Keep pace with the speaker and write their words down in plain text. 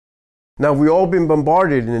Now, we've all been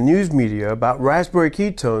bombarded in the news media about raspberry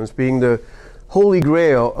ketones being the holy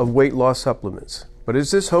grail of weight loss supplements. But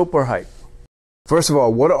is this hope or hype? First of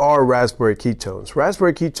all, what are raspberry ketones?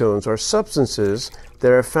 Raspberry ketones are substances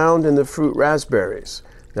that are found in the fruit raspberries.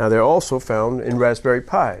 Now, they're also found in raspberry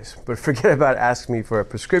pies, but forget about asking me for a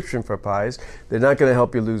prescription for pies. They're not going to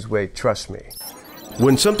help you lose weight, trust me.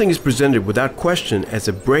 When something is presented without question as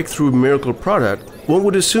a breakthrough miracle product, one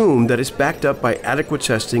would assume that it's backed up by adequate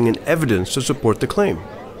testing and evidence to support the claim.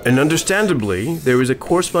 And understandably, there is a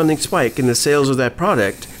corresponding spike in the sales of that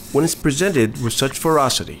product when it's presented with such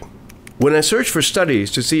ferocity. When I searched for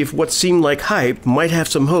studies to see if what seemed like hype might have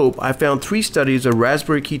some hope, I found 3 studies of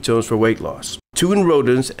raspberry ketones for weight loss, 2 in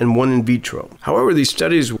rodents and 1 in vitro. However, these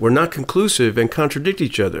studies were not conclusive and contradict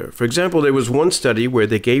each other. For example, there was one study where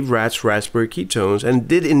they gave rats raspberry ketones and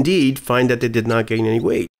did indeed find that they did not gain any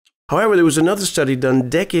weight. However, there was another study done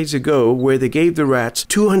decades ago where they gave the rats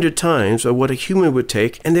 200 times of what a human would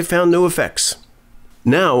take and they found no effects.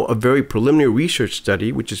 Now, a very preliminary research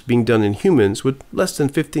study, which is being done in humans with less than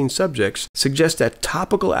 15 subjects, suggests that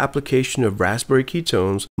topical application of raspberry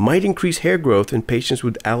ketones might increase hair growth in patients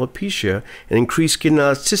with alopecia and increase skin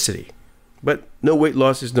elasticity. But no weight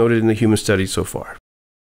loss is noted in the human studies so far.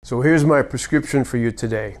 So here's my prescription for you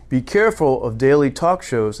today. Be careful of daily talk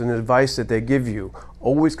shows and advice that they give you.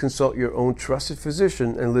 Always consult your own trusted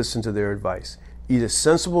physician and listen to their advice. Eat a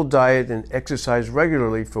sensible diet and exercise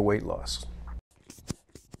regularly for weight loss.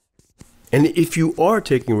 And if you are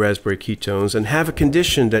taking raspberry ketones and have a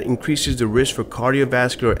condition that increases the risk for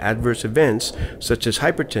cardiovascular adverse events, such as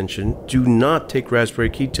hypertension, do not take raspberry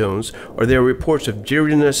ketones, or there are reports of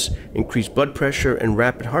jitteriness, increased blood pressure, and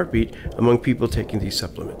rapid heartbeat among people taking these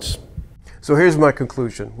supplements. So here's my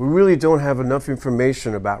conclusion. We really don't have enough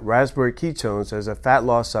information about raspberry ketones as a fat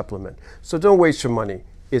loss supplement. So don't waste your money.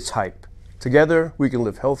 It's hype. Together, we can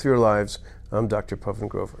live healthier lives. I'm Dr. Pavan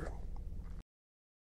Grover.